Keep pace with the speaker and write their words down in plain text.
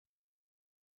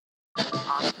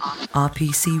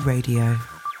RPC Radio.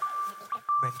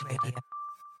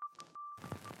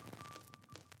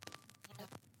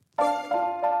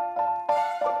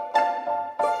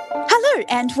 Hello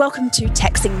and welcome to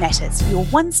Taxing Matters, your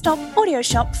one-stop audio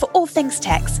shop for all things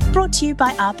tax, brought to you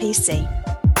by RPC.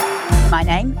 My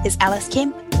name is Alice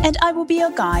Kemp, and I will be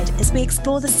your guide as we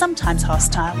explore the sometimes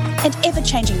hostile and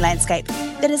ever-changing landscape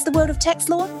that is the world of tax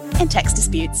law and tax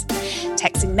disputes.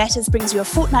 Taxing Matters brings you a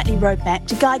fortnightly roadmap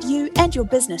to guide you and your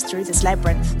business through this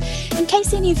labyrinth. In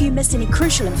case any of you missed any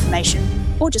crucial information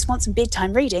or just want some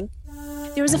bedtime reading,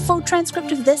 there is a full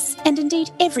transcript of this and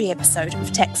indeed every episode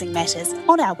of Taxing Matters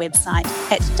on our website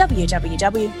at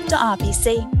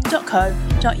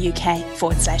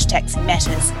www.rpc.co.uk/Taxing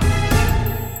Matters.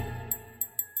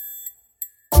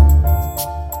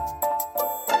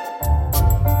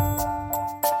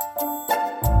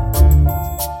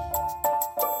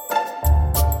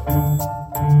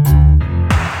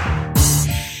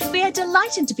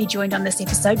 To be joined on this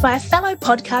episode by a fellow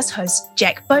podcast host,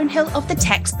 Jack Bonehill of the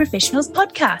Tax Professionals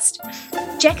podcast.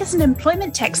 Jack is an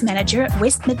employment tax manager at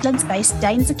West Midlands-based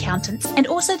Danes Accountants and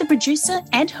also the producer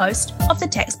and host of the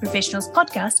Tax Professionals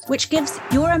podcast, which gives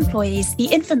your employees the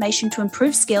information to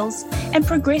improve skills and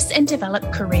progress and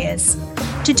develop careers.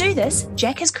 To do this,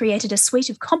 Jack has created a suite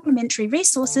of complementary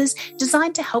resources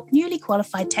designed to help newly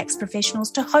qualified tax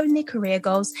professionals to hone their career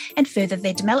goals and further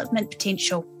their development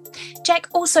potential. Jack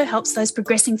also helps those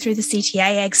progressing through the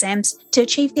CTA exams to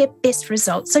achieve their best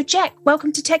results. So Jack,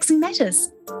 welcome to Taxing Matters.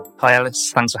 Hi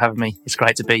Alice, thanks for having me. It's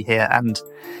great to be here, and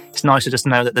it's nice to just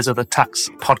know that there's other tax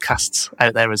podcasts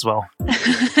out there as well.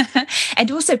 And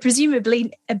also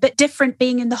presumably a bit different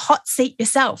being in the hot seat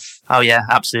yourself. Oh yeah,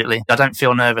 absolutely. I don't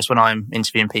feel nervous when I'm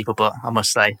interviewing people, but I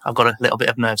must say I've got a little bit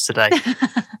of nerves today.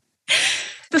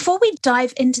 Before we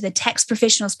dive into the Tax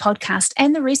Professionals podcast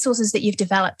and the resources that you've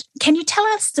developed, can you tell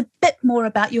us a bit more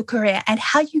about your career and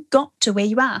how you got to where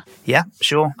you are? Yeah,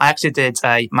 sure. I actually did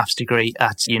a maths degree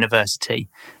at university,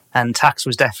 and tax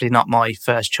was definitely not my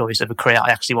first choice of a career.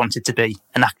 I actually wanted to be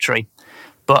an actuary.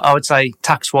 But I would say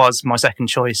tax was my second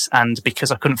choice, and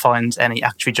because I couldn't find any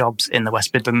actuary jobs in the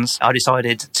West Midlands, I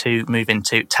decided to move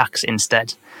into tax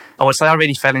instead. I would say I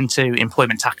really fell into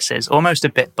employment taxes almost a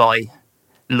bit by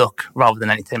luck rather than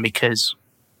anything, because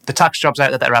the tax jobs out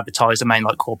there that are advertised are mainly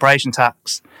like corporation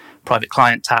tax, private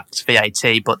client tax,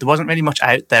 VAT, but there wasn't really much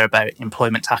out there about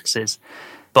employment taxes.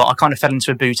 But I kind of fell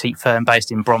into a boutique firm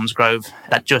based in Bromsgrove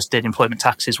that just did employment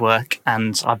taxes work,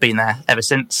 and I've been there ever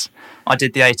since. I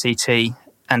did the ATT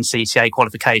and CTA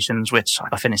qualifications, which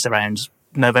I finished around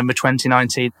November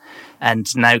 2019,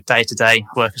 and now day to day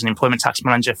work as an employment tax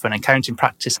manager for an accounting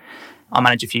practice. I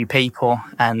manage a few people,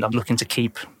 and I'm looking to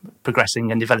keep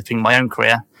progressing and developing my own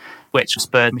career, which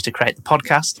spurred me to create the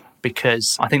podcast,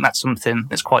 because I think that's something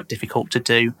that's quite difficult to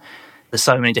do. There's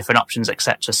so many different options,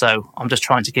 etc. So I'm just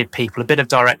trying to give people a bit of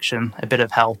direction, a bit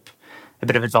of help, a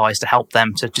bit of advice to help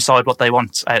them to decide what they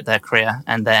want out their career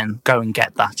and then go and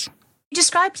get that. You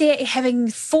described there having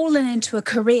fallen into a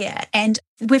career, and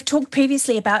we've talked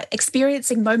previously about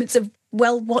experiencing moments of,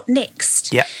 well, what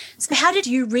next? Yeah. So how did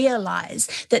you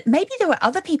realise that maybe there were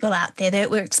other people out there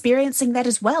that were experiencing that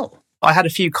as well? I had a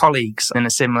few colleagues in a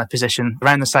similar position,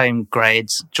 around the same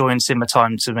grades, joined similar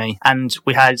time to me, and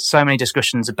we had so many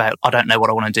discussions about, I don't know what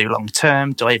I want to do long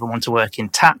term. Do I even want to work in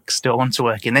tax? Do I want to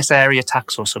work in this area,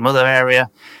 tax, or some other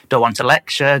area? Do I want to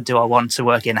lecture? Do I want to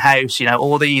work in-house? You know,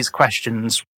 all these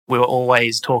questions, we were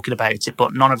always talking about it,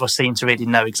 but none of us seemed to really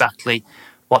know exactly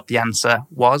what the answer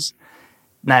was.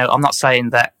 Now, I'm not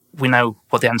saying that we know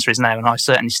what the answer is now, and I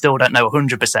certainly still don't know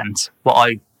 100% what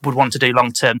I would want to do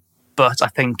long term. But I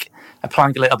think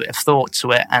applying a little bit of thought to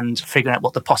it and figuring out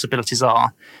what the possibilities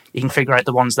are, you can figure out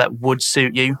the ones that would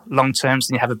suit you long term,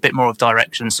 so you have a bit more of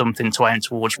direction, something to aim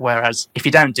towards. Whereas if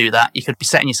you don't do that, you could be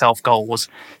setting yourself goals,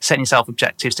 setting yourself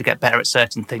objectives to get better at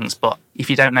certain things. But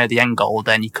if you don't know the end goal,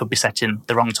 then you could be setting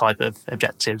the wrong type of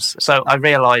objectives. So I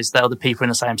realised that other people are in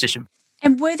the same position.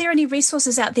 And were there any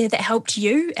resources out there that helped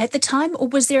you at the time, or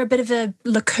was there a bit of a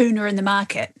lacuna in the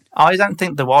market? I don't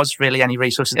think there was really any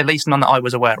resources, at least none that I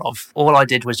was aware of. All I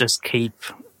did was just keep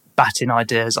batting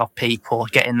ideas off people,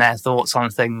 getting their thoughts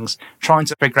on things, trying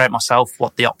to figure out myself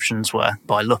what the options were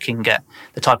by looking at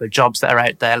the type of jobs that are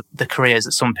out there, the careers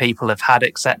that some people have had,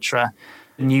 etc.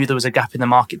 I knew there was a gap in the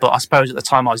market, but I suppose at the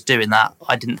time I was doing that,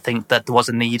 I didn't think that there was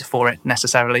a need for it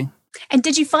necessarily. And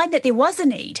did you find that there was a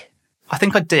need? I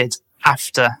think I did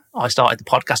after I started the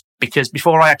podcast, because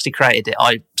before I actually created it,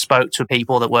 I spoke to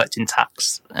people that worked in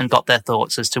tax and got their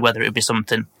thoughts as to whether it would be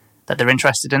something that they're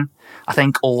interested in. I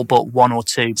think all but one or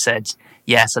two said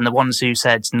yes, and the ones who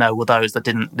said no were those that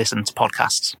didn't listen to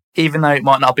podcasts. Even though it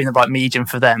might not have been the right medium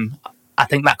for them, I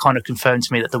think that kind of confirmed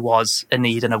to me that there was a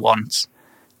need and a want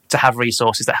to have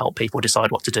resources that help people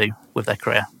decide what to do with their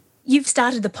career. You've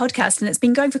started the podcast and it's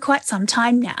been going for quite some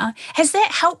time now. Has that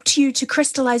helped you to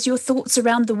crystallise your thoughts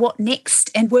around the what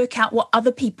next and work out what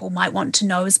other people might want to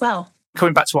know as well?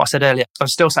 Coming back to what I said earlier, I'm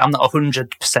still saying I'm not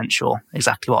 100% sure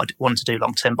exactly what I want to do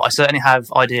long term, but I certainly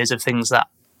have ideas of things that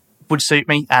would suit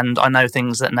me, and I know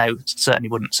things that no, certainly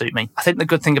wouldn't suit me. I think the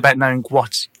good thing about knowing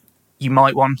what you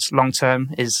might want long term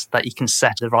is that you can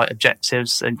set the right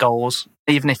objectives and goals.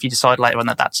 Even if you decide later on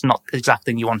that that's not the exact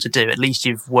thing you want to do, at least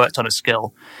you've worked on a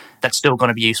skill that's still going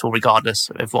to be useful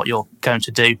regardless of what you're going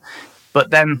to do.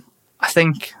 But then I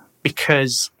think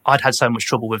because I'd had so much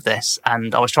trouble with this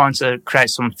and I was trying to create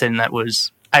something that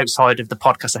was outside of the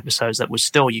podcast episodes that was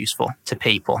still useful to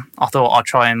people, I thought I'd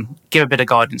try and give a bit of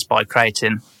guidance by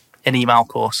creating an email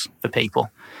course for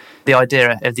people. The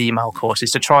idea of the email course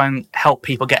is to try and help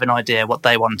people get an idea what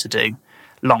they want to do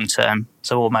long term.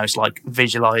 So almost like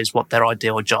visualize what their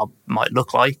ideal job might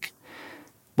look like.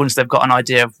 Once they've got an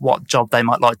idea of what job they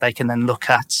might like, they can then look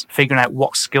at figuring out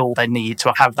what skill they need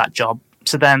to have that job.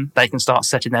 So then they can start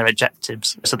setting their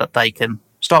objectives so that they can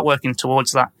start working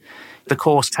towards that. The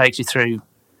course takes you through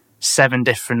 7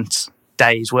 different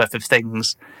days worth of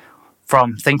things,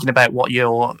 from thinking about what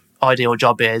your ideal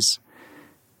job is,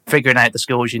 figuring out the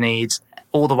skills you need,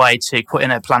 all the way to putting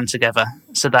a plan together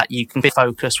so that you can be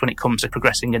focused when it comes to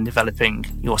progressing and developing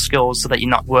your skills, so that you're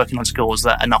not working on skills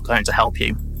that are not going to help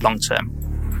you long term.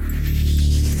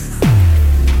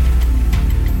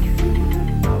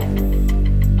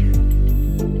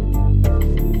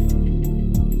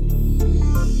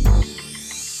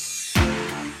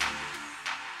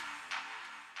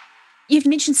 You've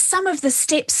mentioned some of the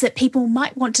steps that people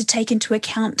might want to take into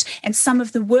account and some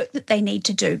of the work that they need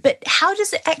to do. But how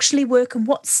does it actually work, and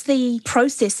what's the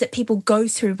process that people go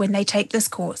through when they take this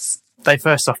course? They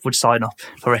first off would sign up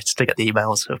for it to get the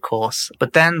emails, of course.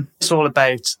 But then it's all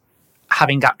about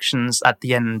having actions at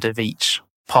the end of each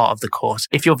part of the course.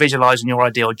 If you're visualising your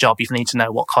ideal job, you need to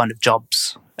know what kind of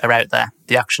jobs are out there.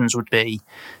 The actions would be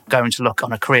going to look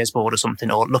on a careers board or something,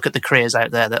 or look at the careers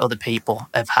out there that other people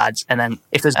have had. And then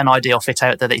if there's an ideal fit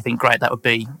out there that you think, great, that would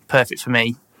be perfect for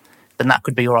me, then that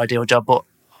could be your ideal job. But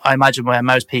I imagine where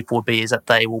most people will be is that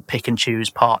they will pick and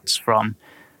choose parts from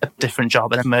a different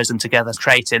job and then merge them together,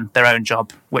 creating their own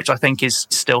job, which I think is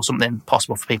still something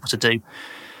possible for people to do.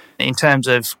 In terms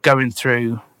of going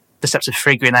through the steps of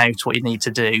figuring out what you need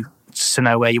to do to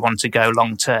know where you want to go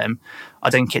long term, I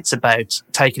think it's about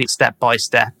taking it step by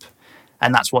step.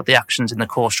 And that's what the actions in the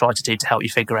course try to do to help you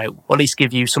figure out, or at least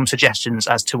give you some suggestions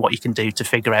as to what you can do to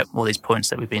figure out all these points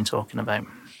that we've been talking about.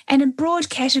 And in broad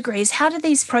categories, how do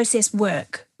these processes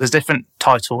work? There's different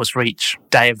titles for each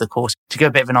day of the course to give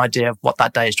a bit of an idea of what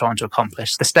that day is trying to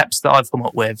accomplish. The steps that I've come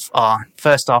up with are,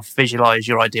 first off, visualise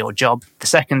your ideal job. The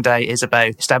second day is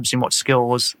about establishing what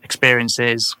skills,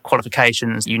 experiences,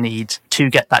 qualifications you need to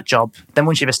get that job. Then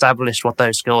once you've established what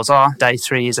those skills are, day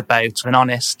 3 is about an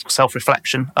honest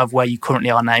self-reflection of where you currently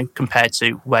are now compared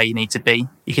to where you need to be.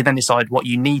 You can then decide what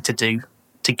you need to do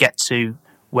to get to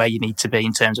where you need to be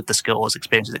in terms of the skills,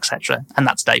 experiences, etc. And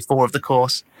that's day 4 of the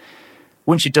course.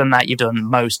 Once you've done that, you've done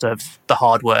most of the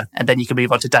hard work. And then you can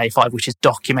move on to day 5, which is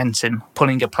documenting,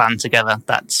 pulling a plan together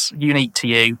that's unique to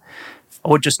you. I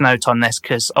would just note on this,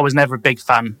 because I was never a big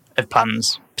fan of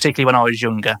plans, particularly when I was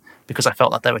younger, because I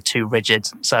felt that they were too rigid.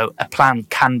 So a plan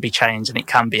can be changed and it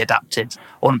can be adapted.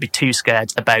 I wouldn't be too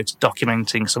scared about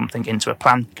documenting something into a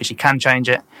plan, because you can change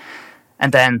it.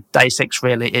 And then day 6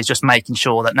 really is just making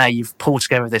sure that now you've pulled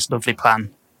together this lovely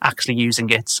plan, actually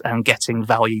using it and getting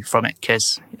value from it.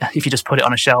 Because if you just put it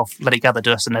on a shelf, let it gather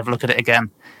dust and never look at it again,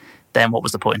 then what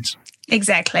was the point?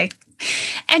 Exactly.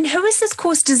 And who is this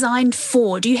course designed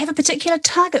for? Do you have a particular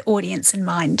target audience in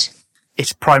mind?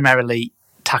 It's primarily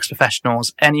tax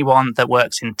professionals, anyone that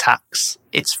works in tax.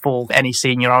 It's for any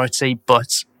seniority,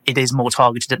 but it is more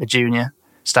targeted at the junior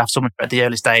staff, someone at the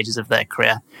early stages of their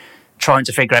career, trying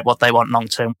to figure out what they want long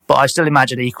term. But I still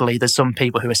imagine equally there's some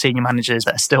people who are senior managers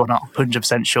that are still not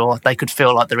 100% sure. They could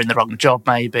feel like they're in the wrong job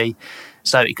maybe.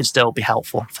 So it could still be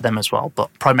helpful for them as well,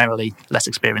 but primarily less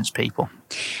experienced people.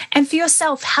 And for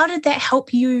yourself, how did that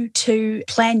help you to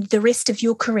plan the rest of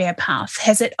your career path?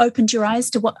 Has it opened your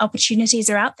eyes to what opportunities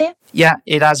are out there? Yeah,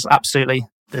 it has, absolutely.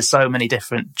 There's so many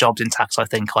different jobs in tax I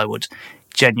think I would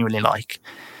genuinely like.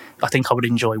 I think I would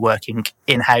enjoy working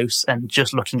in-house and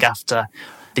just looking after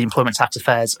the employment tax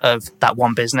affairs of that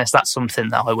one business. That's something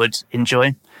that I would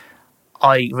enjoy.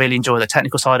 I really enjoy the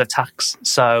technical side of tax.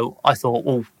 So I thought,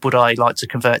 well, would I like to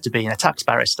convert to being a tax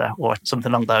barrister or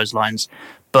something along those lines?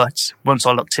 But once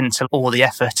I looked into all the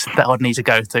effort that I'd need to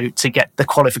go through to get the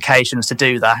qualifications to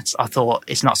do that, I thought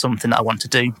it's not something that I want to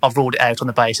do. I've ruled it out on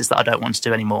the basis that I don't want to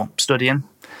do any more studying.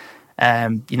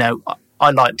 I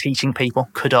like teaching people.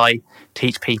 Could I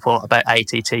teach people about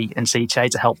ATT and CTA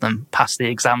to help them pass the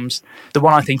exams? The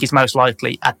one I think is most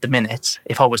likely at the minute,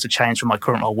 if I was to change from my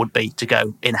current role, would be to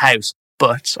go in-house.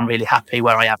 But I'm really happy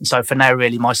where I am. So for now,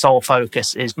 really, my sole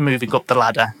focus is moving up the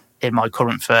ladder in my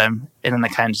current firm in an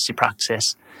accountancy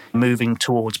practice, moving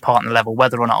towards partner level.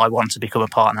 Whether or not I want to become a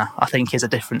partner, I think is a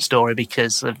different story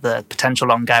because of the potential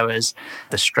long hours,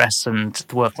 the stress and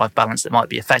the work-life balance that might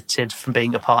be affected from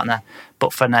being a partner.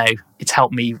 But for now, it's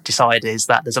helped me decide is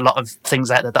that there's a lot of things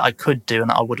out there that I could do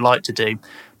and that I would like to do.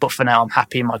 But for now, I'm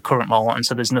happy in my current role. And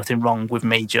so there's nothing wrong with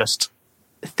me just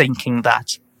thinking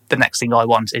that the next thing I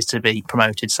want is to be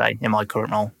promoted, say, in my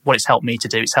current role. What it's helped me to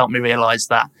do, it's helped me realise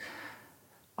that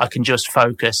I can just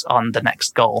focus on the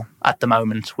next goal at the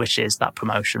moment, which is that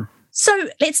promotion. So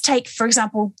let's take, for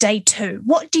example, day 2.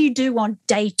 What do you do on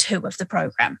day 2 of the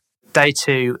programme? Day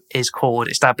 2 is called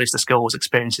Establish the Skills,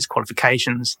 Experiences,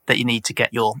 Qualifications that you need to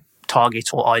get your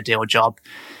target or ideal job.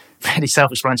 Really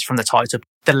self-explanatory from the title.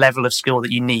 The level of skill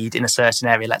that you need in a certain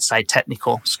area, let's say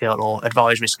technical skill or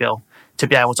advisory skill, to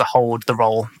be able to hold the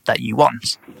role that you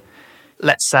want.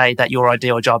 Let's say that your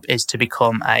ideal job is to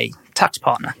become a tax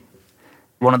partner.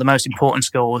 One of the most important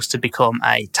skills to become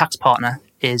a tax partner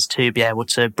is to be able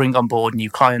to bring on board new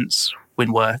clients,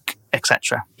 win work,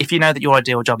 etc. If you know that your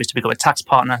ideal job is to become a tax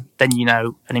partner, then you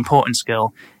know an important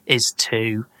skill is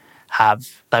to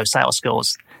have those sales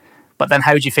skills. But then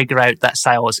how do you figure out that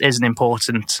sales is an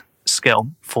important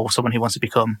skill for someone who wants to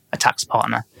become a tax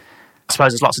partner? I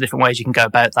suppose there's lots of different ways you can go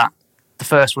about that. The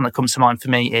first one that comes to mind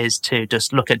for me is to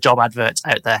just look at job adverts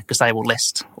out there because they will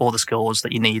list all the skills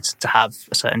that you need to have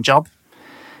a certain job.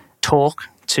 Talk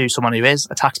to someone who is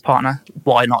a tax partner.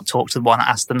 Why not talk to the one and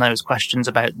ask them those questions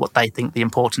about what they think the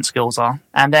important skills are?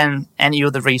 And then any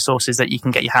other resources that you can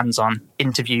get your hands on,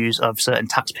 interviews of certain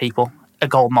tax people, a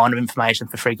goldmine of information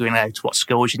for figuring out what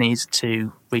skills you need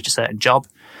to reach a certain job.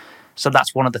 So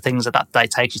that's one of the things that they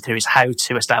take you through is how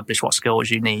to establish what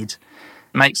skills you need.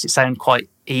 It makes it sound quite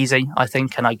easy, I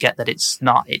think, and I get that it's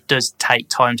not. It does take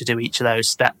time to do each of those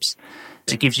steps.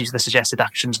 It gives you the suggested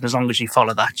actions, and as long as you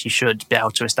follow that, you should be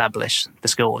able to establish the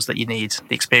skills that you need,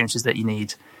 the experiences that you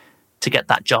need to get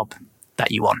that job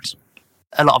that you want.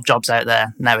 A lot of jobs out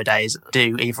there nowadays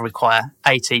do either require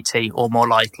ATT or more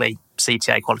likely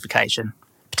CTA qualification,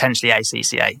 potentially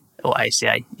ACCA or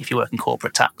ACA if you work in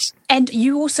corporate tax. And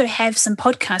you also have some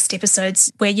podcast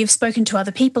episodes where you've spoken to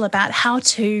other people about how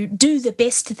to do the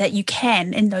best that you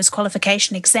can in those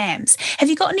qualification exams. Have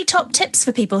you got any top tips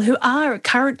for people who are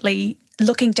currently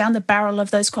looking down the barrel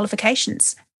of those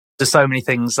qualifications? There's so many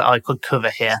things that I could cover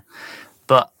here,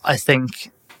 but I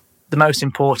think the most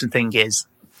important thing is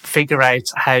figure out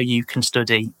how you can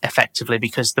study effectively,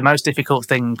 because the most difficult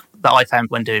thing that I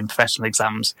found when doing professional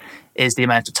exams is the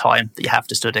amount of time that you have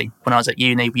to study. When I was at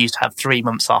uni, we used to have 3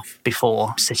 months off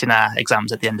before sitting our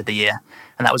exams at the end of the year,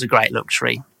 and that was a great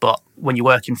luxury. But when you're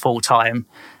working full time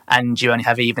and you only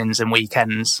have evenings and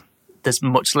weekends, there's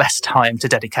much less time to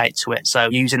dedicate to it. So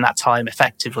using that time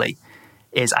effectively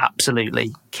is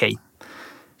absolutely key.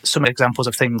 Some examples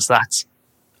of things that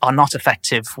are not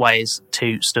effective ways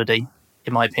to study,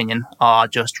 in my opinion, are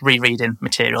just rereading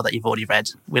material that you've already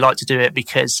read. We like to do it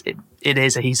because it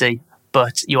is easy,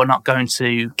 but you're not going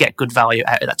to get good value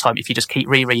out of that time if you just keep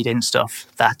rereading stuff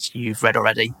that you've read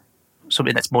already.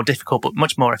 Something that's more difficult but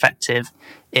much more effective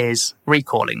is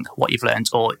recalling what you've learned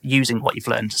or using what you've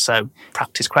learned. So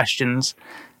practice questions.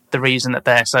 The reason that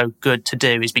they're so good to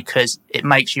do is because it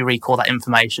makes you recall that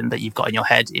information that you've got in your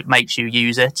head. It makes you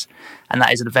use it. And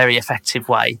that is a very effective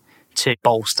way to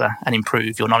bolster and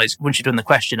improve your knowledge. Once you've done the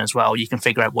question as well, you can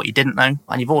figure out what you didn't know.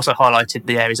 And you've also highlighted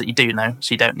the areas that you do know,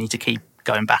 so you don't need to keep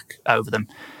going back over them.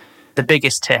 The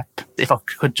biggest tip, if I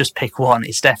could just pick one,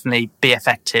 is definitely be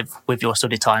effective with your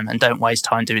study time and don't waste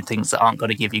time doing things that aren't going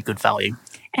to give you good value.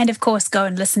 And of course, go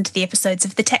and listen to the episodes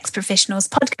of the Tax Professionals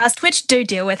podcast, which do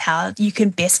deal with how you can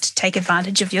best take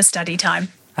advantage of your study time.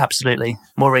 Absolutely.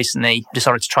 More recently,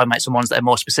 decided to try and make some ones that are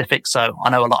more specific. So I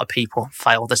know a lot of people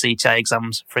fail the CTA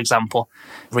exams, for example.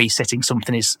 Resitting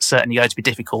something is certainly going to be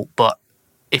difficult, but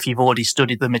if you've already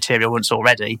studied the material once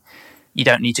already, you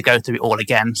don't need to go through it all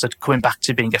again. So coming back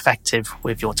to being effective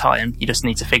with your time, you just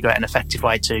need to figure out an effective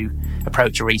way to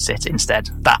approach a resit instead.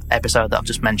 That episode that I've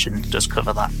just mentioned does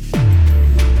cover that.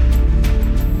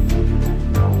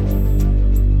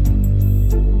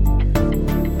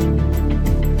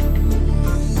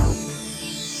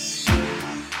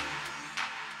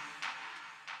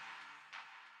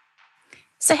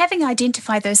 So having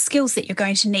identified those skills that you're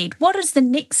going to need, what is the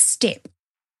next step?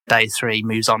 Day 3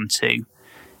 moves on to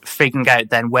figuring out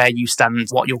then where you stand,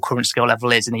 what your current skill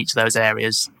level is in each of those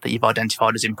areas that you've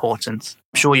identified as important.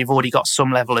 I'm sure you've already got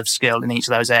some level of skill in each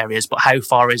of those areas, but how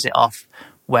far is it off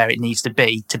where it needs to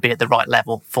be at the right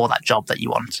level for that job that you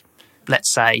want? Let's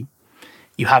say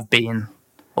you have been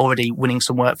already winning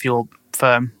some work for your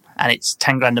firm and it's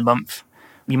 10 grand a month.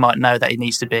 You might know that it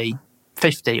needs to be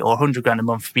 50 or 100 grand a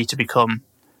month for you to become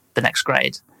the next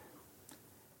grade.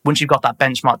 Once you've got that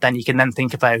benchmark, then you can then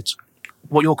think about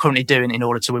what you're currently doing in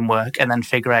order to win work and then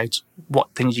figure out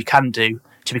what things you can do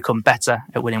to become better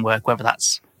at winning work, whether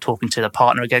that's talking to the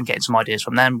partner again, getting some ideas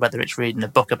from them, whether it's reading a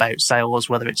book about sales,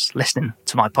 whether it's listening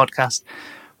to my podcast,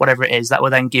 whatever it is, that will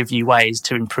then give you ways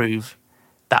to improve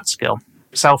that skill.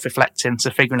 Self-reflecting, so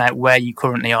figuring out where you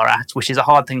currently are at, which is a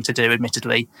hard thing to do,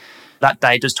 admittedly. That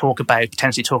day does talk about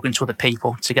potentially talking to other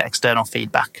people to get external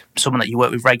feedback. Someone that you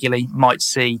work with regularly might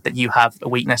see that you have a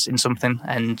weakness in something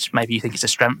and maybe you think it's a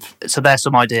strength. So there's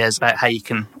some ideas about how you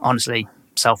can honestly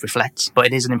self-reflect. But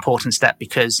it is an important step,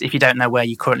 because if you don't know where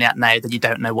you're currently at now, then you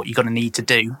don't know what you're going to need to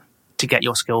do to get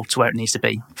your skill to where it needs to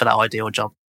be for that ideal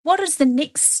job. What is the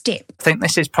next step? I think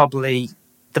this is probably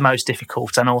the most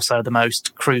difficult and also the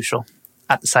most crucial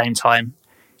at the same time.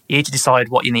 You need to decide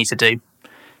what you need to do.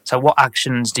 So what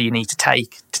actions do you need to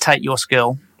take your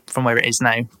skill from where it is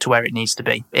now to where it needs to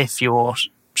be? If you're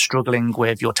struggling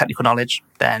with your technical knowledge,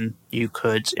 then you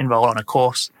could enroll on a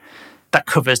course that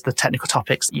covers the technical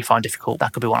topics that you find difficult.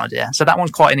 That could be one idea. So that one's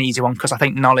quite an easy one, because I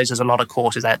think knowledge, there's a lot of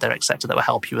courses out there, etc., that will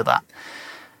help you with that.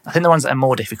 I think the ones that are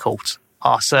more difficult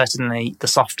are certainly the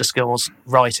softer skills,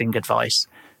 writing advice,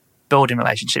 building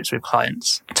relationships with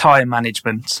clients, time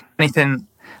management, anything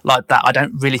like that I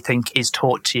don't really think is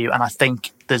taught to you, and I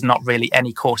think there's not really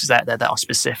any courses out there that are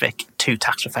specific to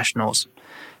tax professionals.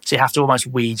 So you have to almost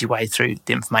weed your way through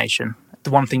the information. The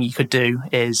one thing you could do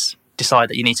is decide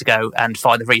that you need to go and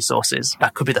find the resources.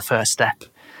 That could be the first step.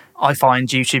 I find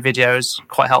YouTube videos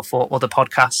quite helpful, other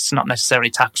podcasts, not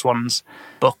necessarily tax ones,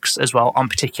 books as well on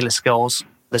particular skills.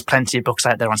 There's plenty of books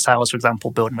out there on sales, for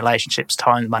example, building relationships,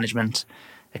 time management,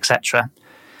 etc.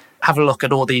 Have a look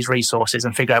at all these resources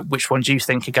and figure out which ones you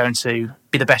think are going to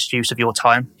be the best use of your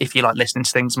time. If you like listening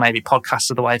to things, maybe podcasts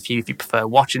are the way for you. If you prefer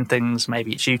watching things,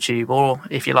 maybe it's YouTube. Or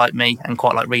if you like me and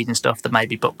quite like reading stuff, then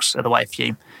maybe books are the way for you.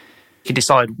 You can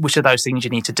decide which of those things you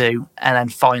need to do and then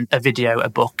find a video, a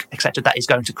book, etc. that is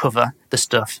going to cover the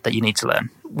stuff that you need to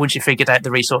learn. Once you've figured out the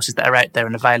resources that are out there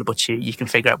and available to you, you can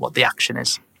figure out what the action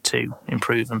is to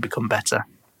improve and become better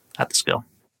at the skill.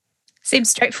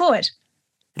 Seems straightforward.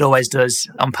 It always does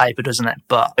on paper, doesn't it?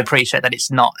 But I appreciate that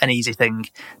it's not an easy thing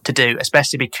to do,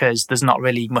 especially because there's not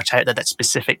really much out there that's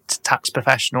specific to tax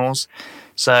professionals.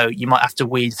 So you might have to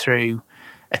weed through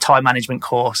a time management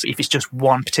course. If it's just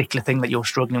one particular thing that you're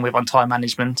struggling with on time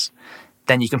management,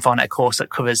 then you can find a course that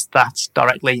covers that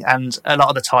directly. And a lot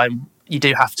of the time, you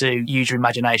do have to use your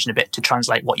imagination a bit to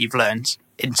translate what you've learned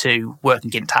into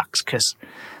working in tax, because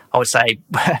I would say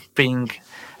being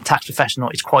a tax professional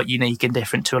is quite unique and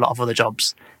different to a lot of other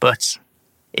jobs, but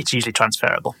it's usually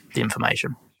transferable, the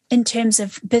information. In terms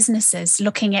of businesses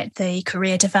looking at the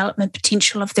career development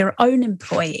potential of their own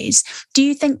employees, do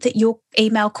you think that your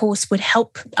email course would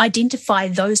help identify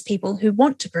those people who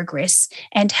want to progress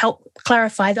and help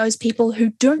clarify those people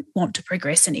who don't want to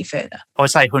progress any further? I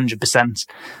would say 100%.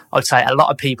 I would say a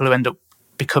lot of people who end up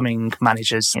becoming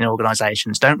managers in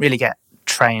organisations don't really get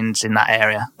trained in that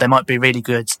area. They might be really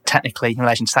good technically in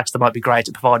relation to tax, they might be great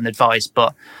at providing advice,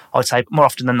 but I would say more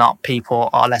often than not,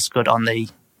 people are less good on the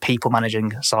people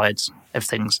managing sides of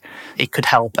things. It could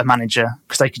help a manager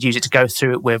because they could use it to go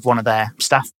through it with one of their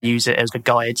staff, use it as a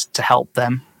guide to help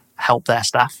them help their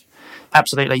staff.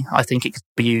 Absolutely, I think it could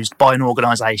be used by an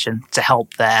organisation to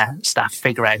help their staff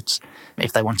figure out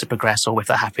if they want to progress or if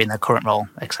they're happy in their current role,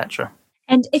 etc.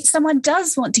 And if someone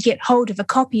does want to get hold of a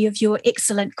copy of your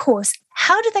excellent course,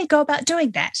 how do they go about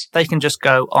doing that? They can just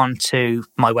go onto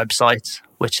my website,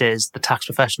 which is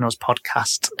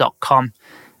thetaxprofessionalspodcast.com.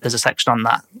 There's a section on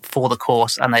that for the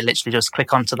course, and they literally just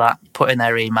click onto that, put in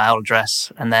their email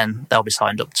address, and then they'll be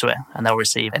signed up to it, and they'll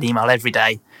receive an email every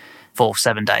day for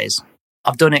 7 days.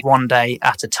 I've done it one day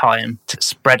at a time to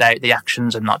spread out the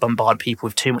actions and not bombard people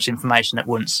with too much information at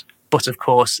once. But of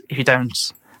course, if you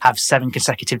don't have 7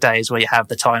 consecutive days where you have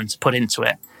the time to put into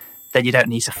it, then you don't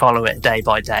need to follow it day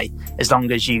by day. As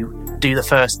long as you do the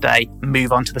first day,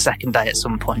 move on to the second day at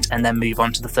some point, and then move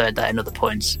on to the third day at another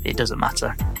point, it doesn't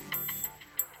matter.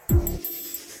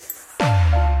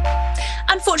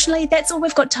 Unfortunately, that's all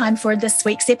we've got time for in this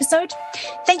week's episode.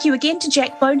 Thank you again to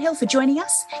Jack Bonehill for joining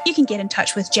us. You can get in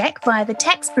touch with Jack via the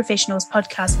Tax Professionals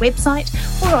Podcast website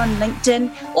or on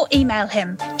LinkedIn, or email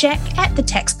him,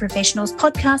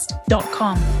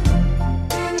 jack@thetaxprofessionalspodcast.com.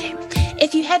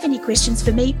 If you have any questions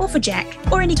for me or for Jack,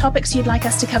 or any topics you'd like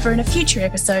us to cover in a future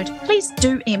episode, please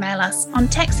do email us on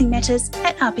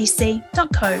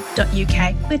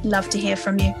taxingmatters@rpc.co.uk. We'd love to hear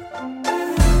from you.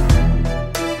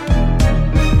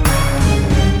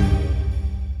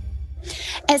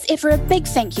 As ever, a big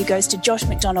thank you goes to Josh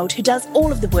McDonald, who does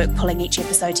all of the work pulling each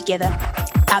episode together.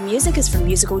 Our music is from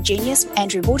musical genius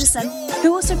Andrew Waterson,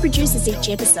 who also produces each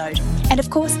episode. And of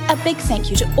course, a big thank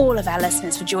you to all of our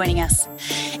listeners for joining us.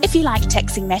 If you like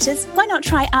Taxing Matters, why not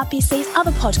try RPC's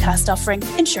other podcast offering,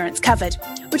 Insurance Covered,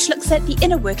 which looks at the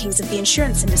inner workings of the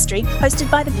insurance industry, hosted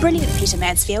by the brilliant Peter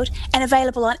Mansfield, and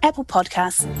available on Apple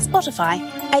Podcasts, Spotify,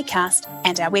 Acast,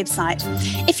 and our website.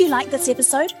 If you like this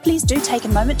episode, please do take a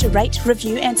moment to rate,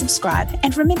 review, and subscribe,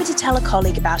 and remember to tell a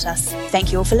colleague about us.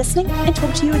 Thank you all for listening, and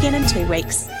talk to you again in 2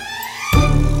 weeks.